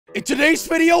In today's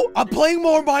video, I'm playing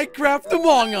more Minecraft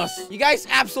Among Us. You guys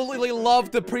absolutely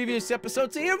loved the previous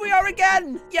episode, so here we are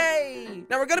again. Yay!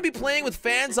 Now we're gonna be playing with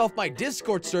fans off my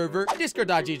Discord server,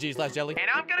 discord.gg/jelly. And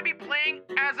I'm gonna be playing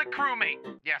as a crewmate.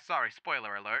 Yeah, sorry,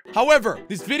 spoiler alert. However,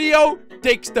 this video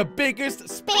takes the biggest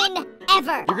Spin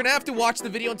ever. You're gonna have to watch the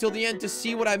video until the end to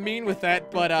see what I mean with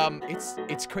that, but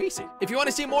it's crazy. If you want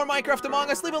to see more Minecraft Among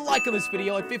Us, leave a like on this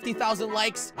video. At 50,000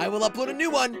 likes, I will upload a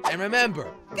new one. And remember,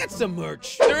 get some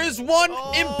merch. There is one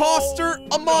imposter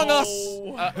among us.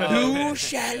 Who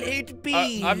shall it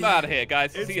be? I'm out of here,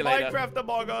 guys. It's See you later. Minecraft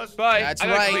Among Us. Bye. That's I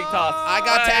got right. complete tasks. I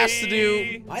got Bye. tasks to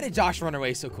do. Why did Josh run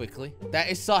away so quickly? That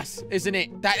is sus, isn't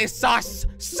it? That is sus.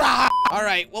 Sus. All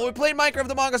right. Well, we played Minecraft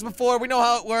Among Us before. We know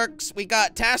how it works. We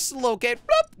got tasks to locate.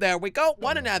 Bloop. There we go.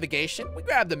 One in navigation. We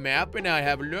grab the map and I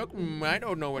have a look. I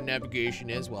don't know where navigation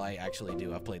is. Well, I actually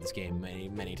do. I've played this game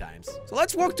many times. So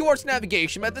let's work towards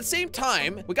navigation. But at the same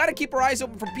time, we got to keep our eyes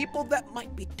open for people that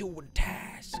might be doing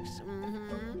tasks.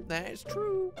 That is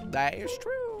true. That is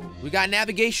true. We got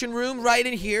navigation room right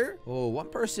in here. Oh, one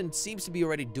person seems to be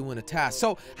already doing a task.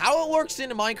 So how it works in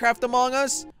Minecraft Among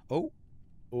Us?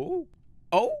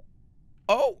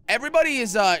 Oh, everybody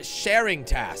is sharing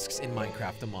tasks in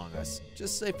Minecraft Among Us.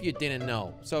 Just if you didn't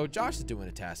know. So Josh is doing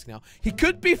a task now. He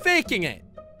could be faking it.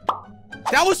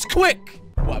 That was quick.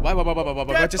 What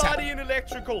Dead just body happened? in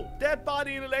electrical. Dead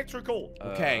body in electrical.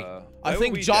 Okay. I where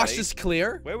think were we, Josh Jelly? is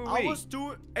clear. Where were I we? was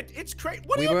doing. It's crazy.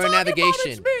 What We are you were in talking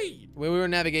navigation. about? It's me. We were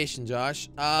in navigation, Josh.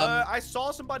 I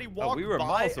saw somebody walk we were by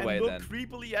miles and away look then.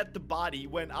 creepily at the body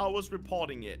when I was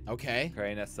reporting it. Okay.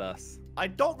 Crane sus. I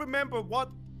don't remember what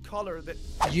color that.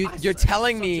 You're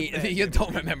telling me such a that you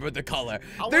don't remember the color.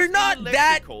 I They're was in not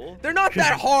that electrical.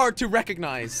 hard to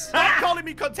recognize. Stop calling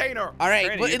me container. All right,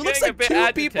 Granny, but you're it looks getting like a two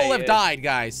bit people have agitated. died,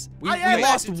 guys. We I am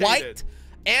lost agitated. white,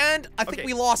 and I think Okay,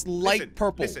 we lost light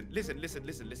purple. Listen.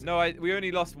 No, we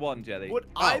only lost one, Jelly. Would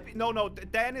I be, no,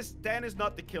 Dan is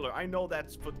not the killer. I know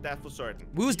that for certain.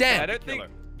 Who's I Dan? don't think.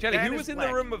 Killer. Jelly, Dan who is was in black.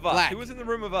 the room with us? Black. Who was in the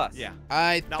room with us? Yeah.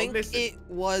 I Now think listen. it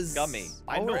was Gummy.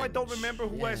 I know I don't orange. remember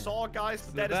who I Yeah. saw, guys.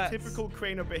 So That is that's- typical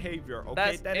Craner behavior, okay?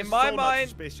 That's- That in is my so mind- not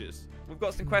suspicious. We've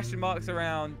got some question marks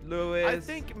around Lewis. I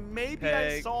think maybe I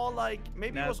Peg, saw like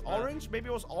maybe it was Nazma. orange. Maybe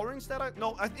it was orange that I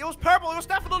no. It was purple. It was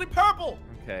definitely purple.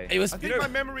 Okay. It was I think know, my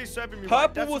memory is serving me right.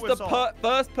 Purple That's was who I the saw.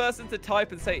 first person to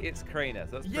type and say it's Craner.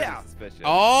 So that's pretty Yeah. suspicious.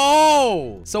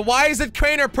 Oh, so why is it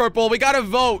Craner purple? We gotta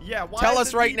vote. Yeah. Why Tell is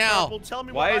us it right me now. purple? Tell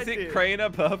me Why what is I it did.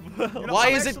 Craner purple? You know, Why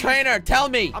I'm is it actually- Craner? Tell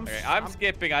me. I'm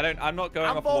skipping. I'm not going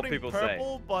I'm off what voting people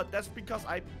purple, but that's because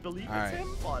I believe All it's right.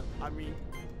 him. But I mean,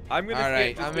 say. I'm gonna All skip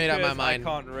right, just I made up my because mind.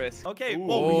 I can't risk. okay. Ooh.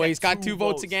 well, we Oh, had he's got 2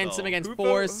 votes votes, against him though. against Who 4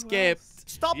 vote- who skipped.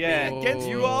 Stop Yeah, being against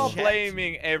you me, are chat.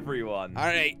 blaming everyone. All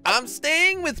right, I'm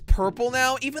staying with purple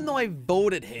now, even though I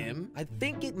voted him. I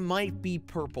think it might be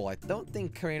purple. I don't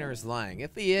think Craner is lying.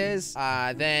 If he is,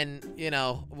 then, you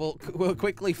know, we'll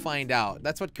quickly find out.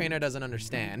 That's what Craner doesn't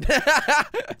understand.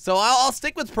 So I'll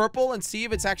stick with purple and see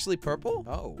if it's actually purple.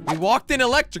 Oh, he walked in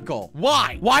electrical.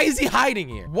 Why? Why is he hiding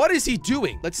here? What is he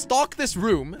doing? Let's stalk this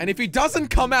room, and if he doesn't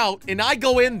come out and I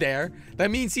go in there,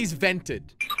 that means he's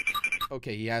vented.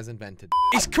 Okay, he hasn't vented.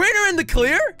 Is Craner in the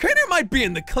clear? Craner might be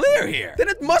in the clear here. Then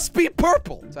it must be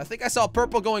purple. So I think I saw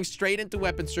purple going straight into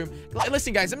weapons room.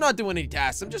 Listen, guys, I'm not doing any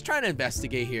tasks. I'm just trying to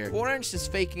investigate here. Orange is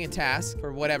faking a task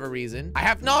for whatever reason. I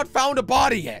have not found a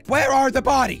body yet. Where are the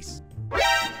bodies?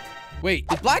 Wait,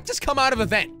 did Black just come out of a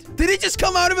vent? Did he just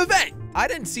come out of a vent? I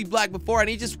didn't see Black before, and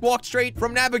he just walked straight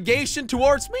from navigation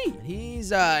towards me.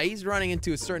 He's running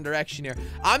into a certain direction here.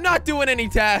 I'm not doing any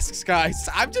tasks, guys.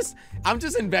 I'm just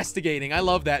investigating. I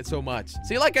love that so much.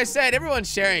 See, like I said,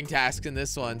 everyone's sharing tasks in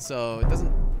this one, so it doesn't.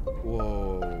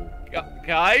 Whoa.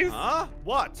 Guys, Huh?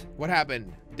 What? What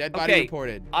happened? Dead body Okay.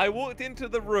 reported. I walked into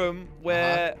the room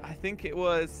where I think it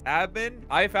was admin.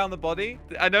 I found the body.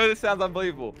 I know this sounds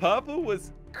unbelievable. Purple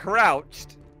was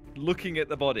crouched looking at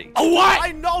the body. Oh, what?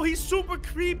 I know he's super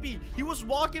creepy. He was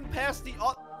walking past the.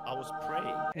 I was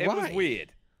praying. It was Why?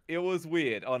 weird. It was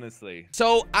weird, honestly.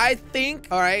 So I think,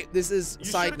 all right, this is You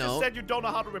side should have just note. said you don't know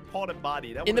how to report a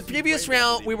body. That In the would've seemed previous way more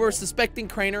round, we were believable. suspecting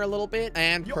Craner a little bit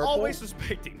and You're purple. always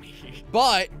suspecting me.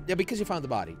 But, yeah, because you found the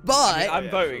body. But I'm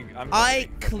voting. I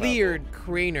voting for cleared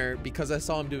Craner because I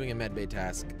saw him doing a medbay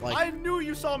task. Like, I knew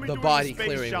you saw me the doing body the space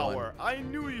clearing shower. I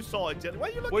knew you saw it, Jelly. Why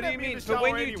are you looking What do at you me mean? in the So shower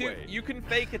when you anyway? do, you can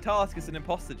fake a task as an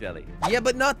imposter, Jelly. yeah,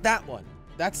 but not that one.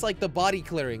 That's like the body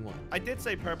clearing one. I did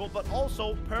say purple, but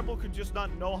also purple could just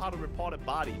not know how to report a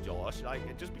body, Josh.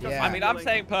 Like just because. Yeah. I mean, I'm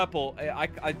saying purple.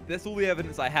 That's all the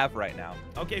evidence I have right now.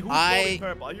 Okay, who's voting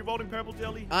purple? Are you voting purple,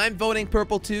 Jelly? I'm voting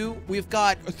purple too. We've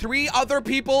got 3 other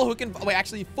people who can. Wait,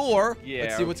 actually 4. Yeah.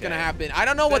 Let's see what's gonna okay. happen. I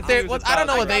don't know what That they. seems I don't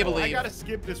know what they I believe. gotta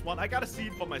skip this one. I gotta see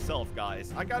it for myself,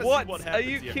 guys. I gotta What? see what Are happens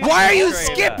you here. kidding? Why are you Trainer.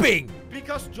 skipping?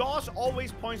 Because Josh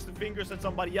always points the fingers at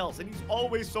somebody else, and he's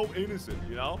always so innocent,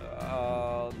 you know?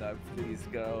 Oh no, please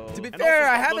go. To be And fair,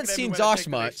 also I stop haven't looking at seen me when I Josh take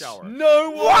the next much. shower.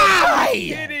 No way! Why? Are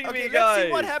you kidding Okay, me, let's guys?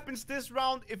 see what happens this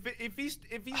round. If he's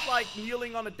like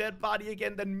kneeling on a dead body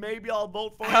again, then maybe I'll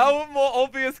vote for him. How more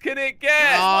obvious can it get?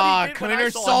 That's Ah, what he did when I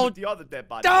Cleaner's saw him so with the other dead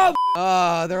body. Dumb!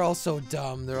 They're all so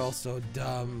dumb. They're all so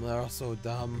dumb. They're all so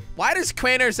dumb. Why does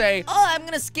Craner say, Oh, I'm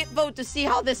gonna skip vote to see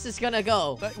how this is gonna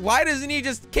go. why doesn't he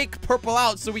just kick purple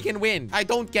out so we can win? I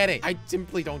don't get it. I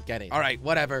simply don't get it. All right,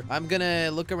 whatever. I'm gonna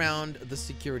look around the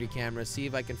security camera, see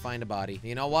if I can find a body.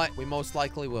 You know what? We most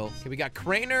likely will. Okay, we got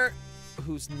Craner,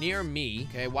 who's near me.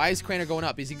 Okay, why is Craner going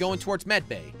up? Is he going towards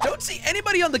medbay? Don't see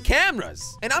anybody on the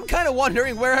cameras. And I'm kind of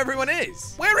wondering where everyone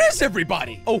is. Where is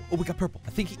everybody? Oh, we got purple.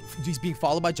 I think he's being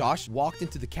followed by Josh. Walked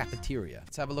into the cafeteria.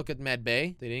 Let's have a look at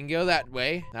medbay. They didn't go that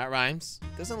way. That rhymes.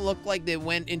 Doesn't look like they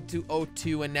went into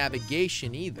O2 and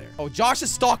navigation either. Oh, Josh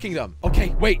is stalking them.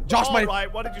 Okay, wait. Josh might. All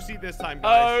right, what did you see this time,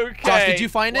 guys? Okay. Josh, did you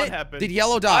find What it? happened? Did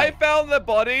Yellow I die? found the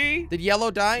body. Did Yellow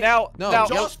die? Now- no. now-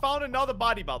 Josh found another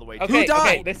body, by the way. Okay, died?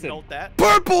 Okay, listen. Note that.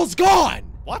 Purple's gone.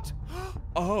 What?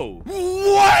 Oh.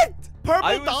 What? Purple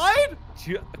I was- died?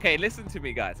 Okay, listen to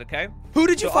me, guys, okay? Who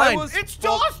did you So I find? was- It's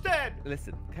Josh then!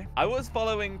 Listen, okay? I was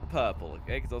following purple,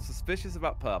 okay? Because I was suspicious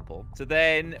about purple. So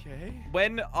then, Okay.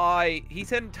 when he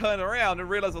said turn around and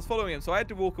realized I was following him, so I had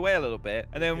to walk away a little bit.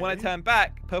 And then when I Okay. turned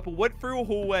back, purple went through a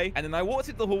hallway, and then I walked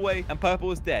into the hallway, and purple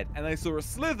was dead. And I saw a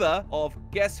slither of,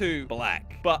 guess who?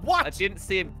 Black. But What? I didn't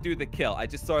see him do the kill. I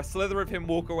just saw a slither of him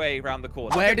walk away around the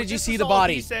corner. Where Okay, did but you this see is the all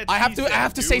body? he said, I have she to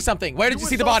said, say dude. something. Where did you were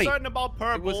see the so body? certain about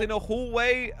purple. It was in a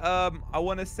hallway. I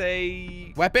want to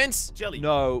say... Weapons? Jelly.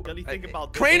 No. Jelly, think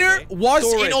about this. Craner okay? was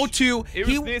Storage. in O2. It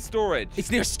was near storage. It's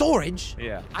near storage.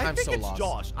 Yeah. I I'm think so it's lost.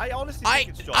 Josh. I honestly I think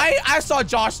it's Josh. I saw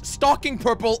Josh stalking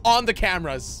purple on the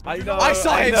cameras. I know. I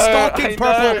saw him know, stalking I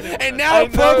purple, know. and now I know,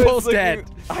 purple's it's dead.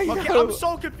 looking- I Okay, know. I'm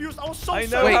so confused. I was so I know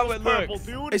certain how it was it purple, looks.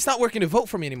 dude. It's not working to vote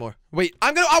for me anymore. Wait,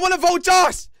 I want to vote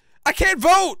Josh. I can't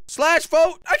vote.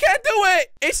 /vote. I can't do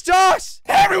it. It's Josh.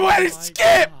 Everyone Oh is my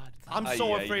skip. God. I'm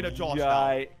so afraid of Josh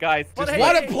now. Guys, But just hey,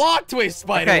 What hey, a plot twist,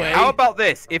 by the okay, way. how about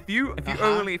this? If you Uh-huh.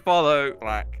 only follow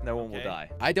black, no one will Okay. die.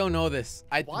 I don't know this.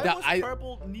 Why was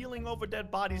purple kneeling over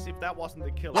dead bodies if that wasn't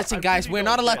the killer? Listen, I guys, really we're don't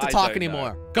not allowed get to I it. talk don't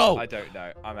anymore. know. Go. I don't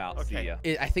know. I'm out. Okay. See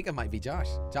ya. I think it might be Josh.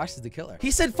 Josh is the killer. He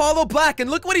said follow Black,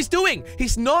 and look what he's doing.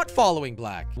 He's not following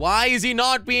Black. Why is he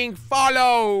not being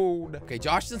followed? Okay,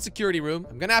 Josh is in security room.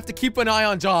 I'm gonna have to keep an eye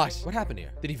on Josh. What happened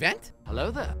here? Did he vent? Hello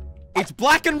there. It's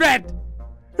black and red.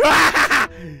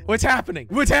 What's happening?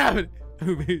 What's happening?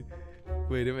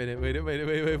 Wait a minute.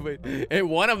 Wait. And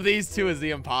one of these two is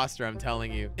the imposter, I'm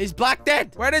telling you. Is Black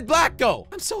dead? Where did Black go?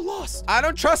 I'm so lost. I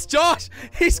don't trust Josh.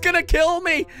 He's gonna kill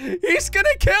me. He's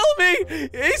gonna kill me.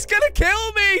 He's gonna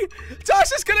kill me.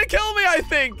 Josh is gonna kill me, I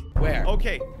think. Where?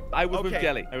 Okay. I was with Okay,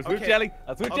 Jelly. I was with okay. Jelly.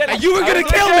 I was with Okay. Jelly. And you were I gonna was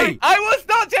with kill Jelly. me. I was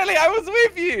not Jelly. I was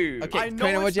with you. Okay, I know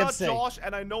Crainer, what'd it's you have not to say? Josh,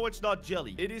 and I know it's not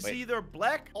Jelly. It is Wait. either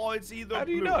black or it's either How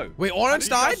do you blue. know? Wait, Orange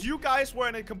died? Because you guys were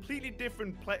in a completely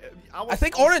different place. I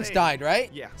think Orange died, right?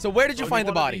 Yeah. So where did you Only find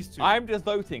the one of body? these two. I'm just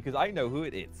voting because I know who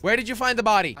it is. Where did you find the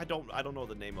body? I don't know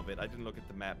the name of it. I didn't look at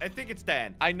the map. I think it's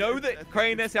Dan. I know It's- that it's-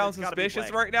 Crainer it's sounds gotta be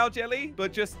suspicious black. right now, Jelly,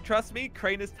 but just trust me,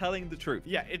 Crainer's telling the truth.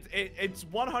 Yeah, it's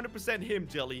 100% him,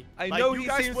 Jelly. I Like, know you he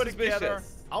guys seems were together.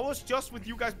 suspicious. I was just with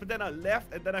you guys, but then I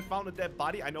left, and then I found a dead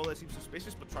body. I know that seems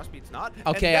suspicious, but trust me, it's not. And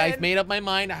Okay, then- I've made up my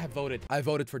mind. I have voted. I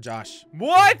voted for Josh.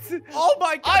 What? Oh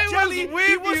my God, I was Jelly! with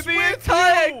he you was the with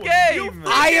entire you. game. You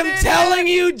I am freaking telling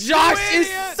you, Josh You is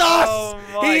idiot. sus. Oh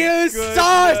my He is goodness.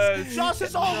 sus. Josh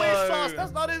is always No. sus.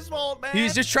 That's not his fault, man.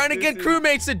 He's just trying to This get is-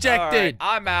 crewmates All ejected.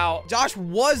 right, I'm out. Josh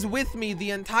was with me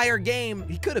the entire game.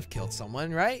 He could have killed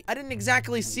someone, right? I didn't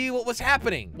exactly see what was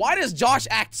happening. Why does Josh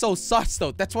act so sus,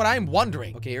 though? That's what I'm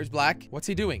wondering. Okay, here's Black. What's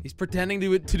he doing? He's pretending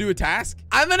to do a task.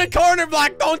 I'm in a corner,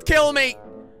 Black. Don't kill me.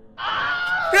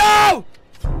 No!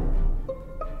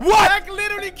 What? Black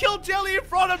literally killed Jelly in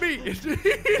front of me. He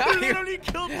literally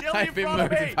killed Jelly in I've been front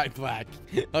of me. murdered by Black.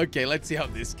 Okay, let's see how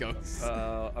this goes.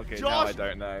 Okay, now Josh- I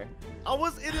don't know. I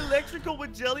was in electrical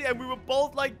with Jelly, and we were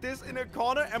both like this in a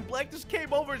corner, and Black just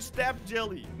came over and stabbed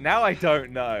Jelly. Now I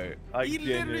don't know. Like, He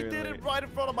literally did genuinely. it right in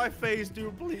front of my face,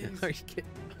 dude. Please. Are you kidding?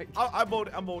 I'm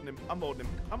voting him. I'm voting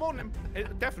him.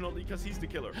 Definitely, because he's the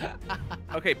killer.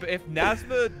 Okay, but if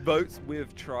Nazma votes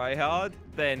with Tryhard,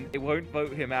 then it won't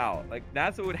vote him out. Like,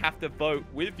 Nazma would have to vote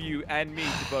with you and me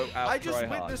to vote out I just Tryhard.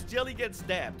 witnessed Jelly get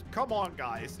stabbed. Come on,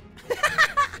 guys.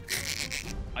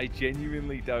 I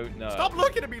genuinely don't know. Stop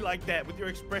looking at me like that with your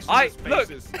expressionless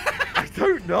faces. I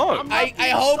don't know. I'm not I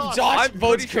being hope sus. Josh I'm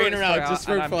votes pretty sure Crainer it's out Tryout, just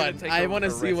for and I'm gonna fun. take I over want to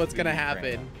the see rest what's of gonna you, happen.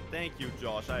 Crainer. Thank you,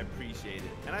 Josh. I appreciate it.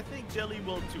 And I think Jelly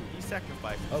will too. He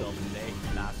sacrificed himself today.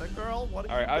 NASA girl, what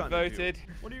are All you right, I gonna voted. do?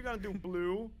 What are you gonna do,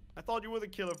 Blue? I thought you were the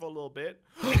killer for a little bit.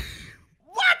 What?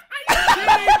 Are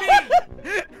you kidding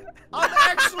me? I'm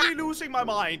actually losing my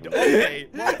mind. Okay,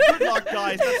 well, good luck,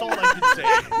 guys. That's all I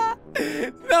can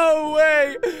say. No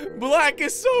way! Black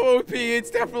is so OP. It's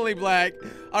definitely Black.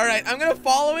 All right, I'm gonna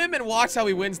follow him and watch how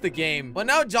he wins the game. But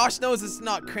now Josh knows it's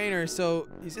not Crainer, so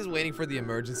he's just waiting for the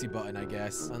emergency button, I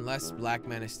guess. Unless Black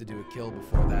managed to do a kill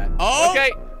before that. Oh!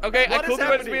 Okay, I What called is the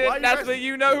happening? emergency. Why you Nazma, guys-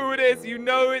 you know who it is. You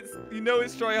know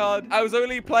it's Tryhard. I was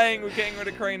only playing with getting rid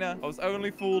of Crainer. I was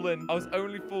only fooling.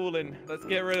 Let's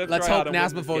get rid of Let's Tryhard hope and win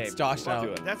Nazma this votes game. Josh Let's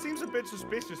do out. it. That seems a bit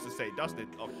suspicious to say, doesn't it?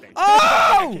 Oh, thank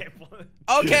Oh! you.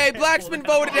 Okay, Black's been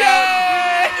voted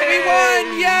out. We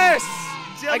won! Yes!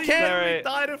 Jelly I can't- literally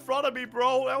died in front of me,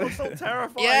 bro. That was so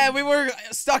terrifying. Yeah, we were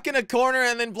stuck in a corner,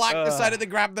 and then Black decided to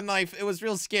grab the knife. It was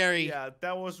real scary. Yeah,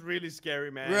 that was really scary,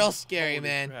 man. Real scary, Holy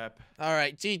man. crap. All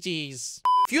right, GG's.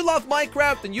 If you love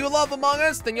Minecraft and you love Among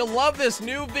Us, then you'll love this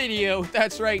new video.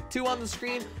 That's right, 2 on the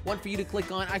screen, 1 for you to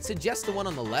click on. I'd suggest the one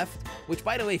on the left, which,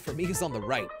 by the way, for me is on the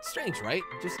right. Strange, right?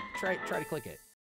 Just try to click it.